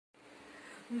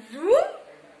Zoom.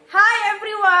 Hi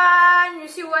everyone.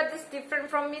 You see what is different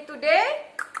from me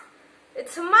today?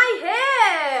 It's my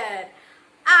hair.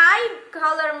 I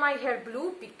color my hair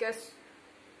blue because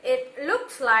it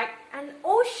looks like an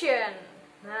ocean.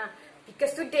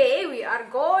 Because today we are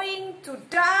going to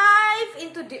dive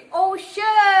into the ocean.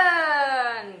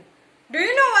 Do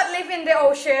you know what lives in the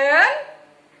ocean?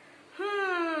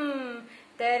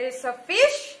 There is a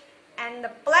fish and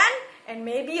a plant and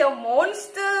maybe a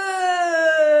monster.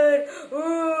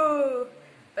 Ooh.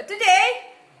 But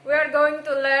today we are going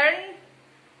to learn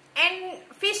and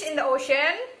fish in the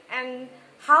ocean and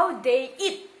how they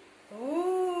eat.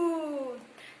 Ooh.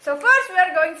 So first we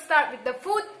are going to start with the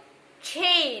food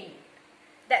chain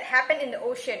that happen in the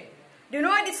ocean. Do you know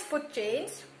what is food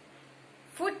chains?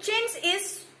 Food chains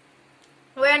is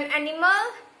when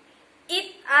animal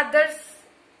eat others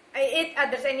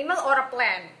animal or a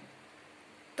plant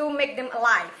to make them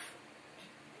alive.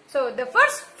 So the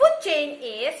first food chain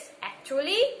is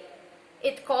actually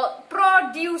it's called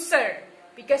producer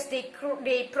because they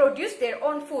produce their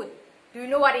own food. Do you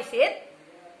know what is it?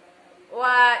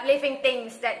 What living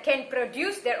things that can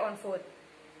produce their own food?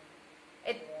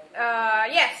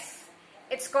 Yes,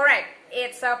 it's correct.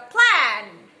 It's a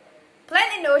plant.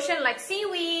 Plant in the ocean like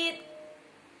seaweed.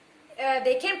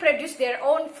 They can produce their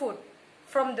own food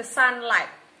from the sunlight.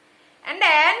 And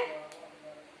then,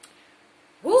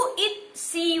 who eats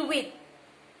seaweed?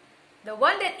 The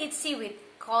one that eats seaweed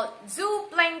called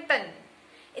zooplankton.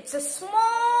 It's a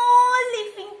small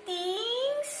living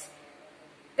things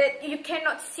that you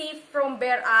cannot see from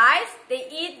bare eyes. They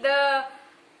eat the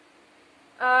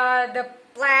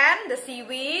plant, the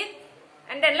seaweed,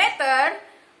 and then later,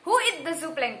 who eats the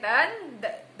zooplankton?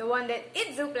 The one that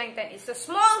eats zooplankton is a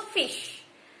small fish.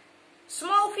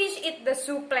 Small fish eat the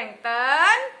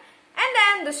zooplankton, and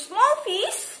then the small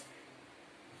fish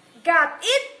got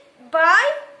eat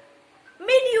by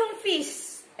medium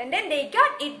fish, and then they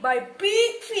got eat by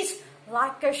big fish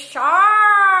like a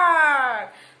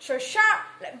shark. So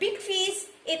big fish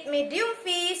eat medium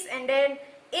fish, and then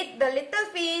eat the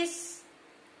little fish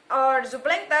or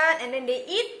zooplankton, and then they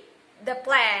eat the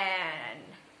plant.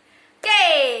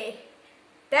 Okay,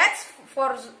 that's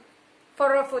for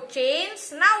the food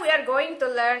chains. Now we are going to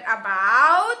learn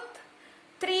about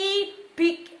 3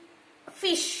 big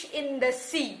fish in the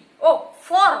sea. Oh,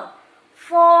 four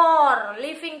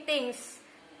living things.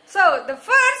 So the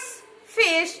first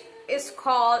fish is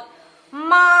called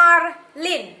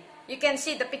marlin. You can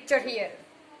see the picture here.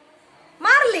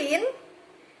 Marlin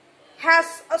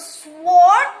has a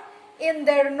sword in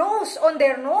their nose, on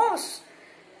their nose.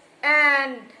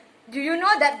 And do you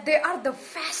know that they are the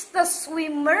fastest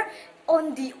swimmer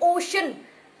on the ocean?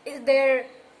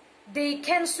 They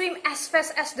can swim as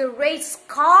fast as the race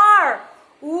car.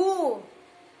 Ooh.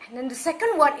 And then the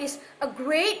second one is a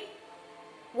great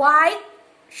white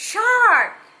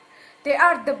shark. They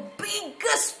are the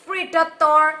biggest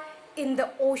predator in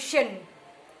the ocean.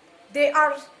 They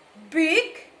are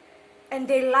big and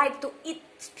they like to eat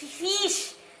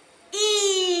fish.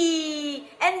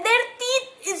 And their teeth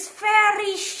is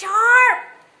very sharp.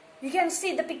 You can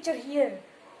see the picture here.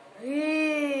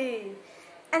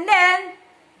 And then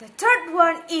the third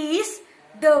one is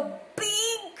the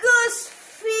biggest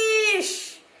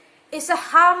fish. It's a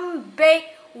humpback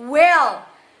whale.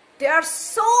 They are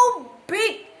so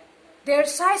big. Their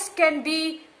size can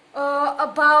be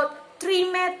about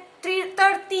 30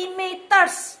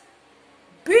 meters.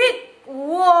 Big.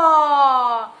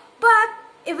 Wow. But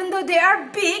even though they are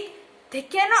big,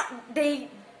 they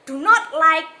do not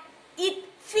like eat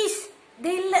fish.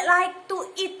 They like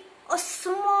to eat a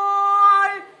small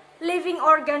living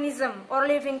organism or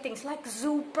living things like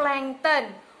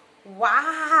zooplankton.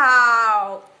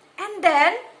 Wow. And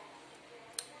then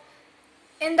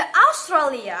in the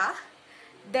Australia,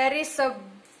 there is a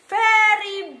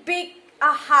very big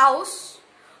house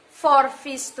for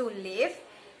fish to live.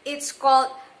 It's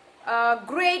called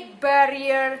Great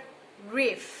Barrier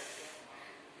Reef.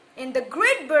 In the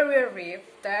Great Barrier Reef,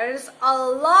 there's a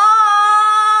lot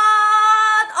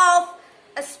of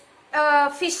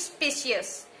fish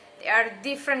species. There are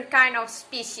different kind of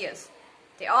species.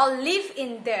 They all live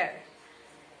in there.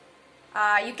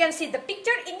 You can see the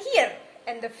picture in here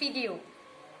and the video.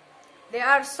 They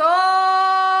are so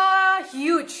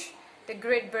huge, the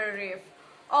Great Barrier Reef.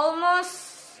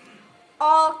 Most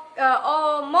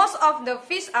of the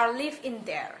fish are live in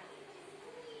there.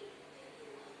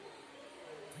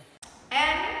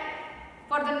 And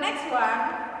for the next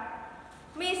one,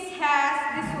 Miss has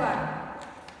this one.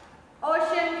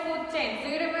 Ocean food chain. Do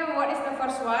you remember what is the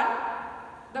first one?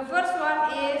 The first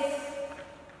one is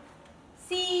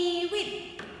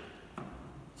seaweed.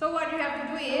 So what you have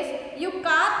to do is you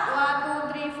cut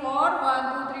 1, 2, 3, 4,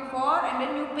 1, 2, 3, 4, and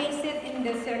then you paste it in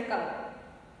the circle.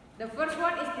 The first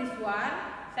one is this one,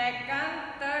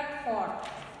 second, third, fourth.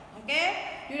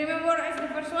 Okay? You remember what is the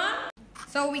first one?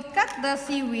 So we cut the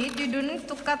seaweed. You don't need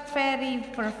to cut very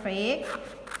perfect.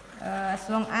 As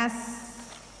long as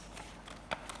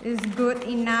it's good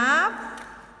enough,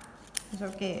 it's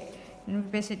okay. And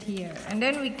we paste it here. And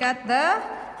then we cut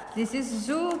this is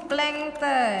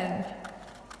zooplankton.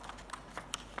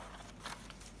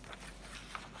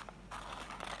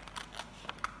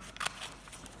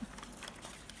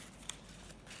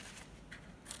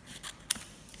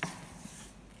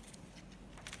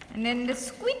 And then the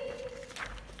squid.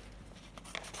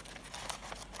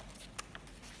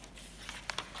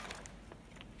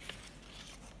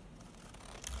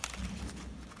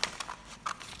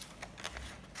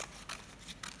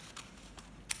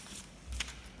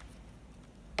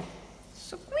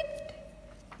 Squid.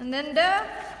 And then the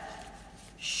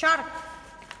shark.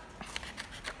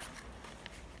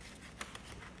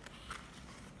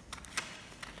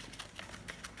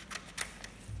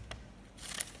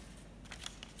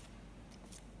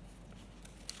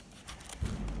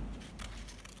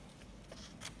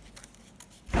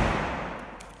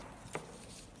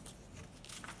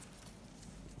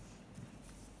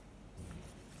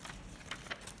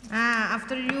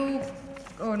 After you,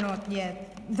 oh, not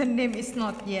yet. The name is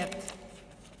not yet.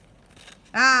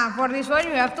 For this one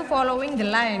you have to following the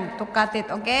line to cut it,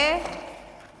 okay?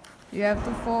 You have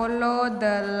to follow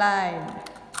the line.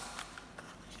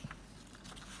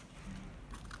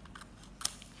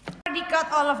 Already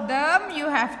cut all of them, you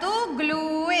have to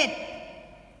glue it.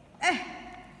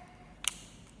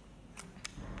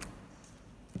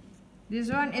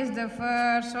 This one is the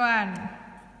first one.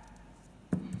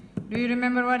 Do you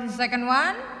remember what is the second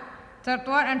one, third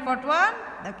one, and fourth one?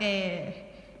 Okay.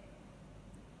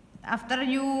 After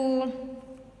you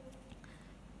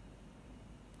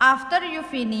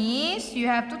finish, you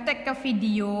have to take a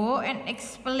video and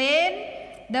explain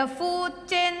the food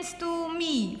chains to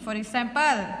me. For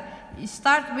example, you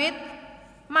start with,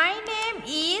 my name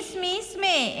is Miss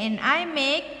May and I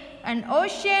make an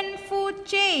ocean food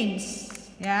chains.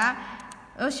 Yeah,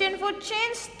 ocean food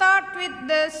chains start with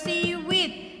the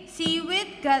seaweed.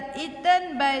 Seaweed got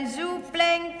eaten by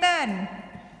zooplankton.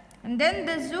 And then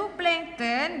the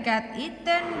zooplankton got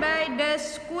eaten by the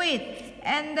squid.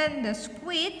 And then the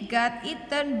squid got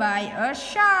eaten by a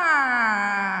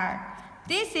shark.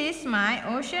 This is my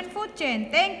ocean food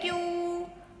chain. Thank you.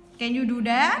 Can you do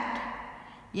that?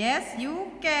 Yes,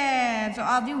 you can. So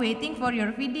I'll be waiting for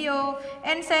your video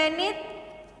and send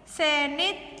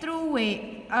it through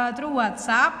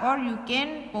WhatsApp, or you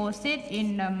can post it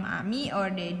in the mommy or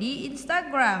daddy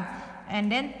Instagram,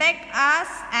 and then tag us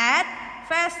at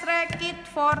Fast Track It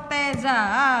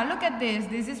Forteza. Look at this.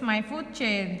 This is my food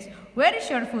chains. Where is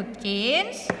your food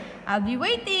chains? I'll be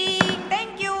waiting.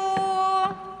 Thank you.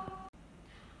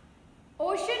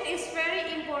 Ocean is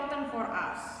very important for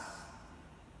us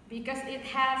because it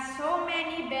has so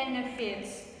many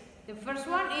benefits. The first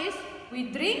one is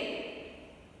we drink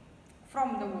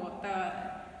from the water.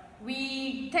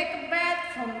 We take a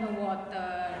bath from the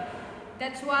water.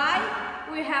 That's why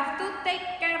we have to take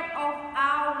care of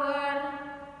our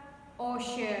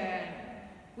ocean.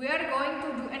 We are going to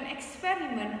do an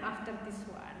experiment after this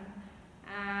one.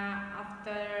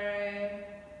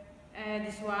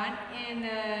 This one in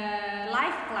a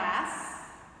live class.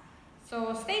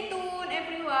 So stay tuned,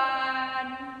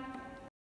 everyone.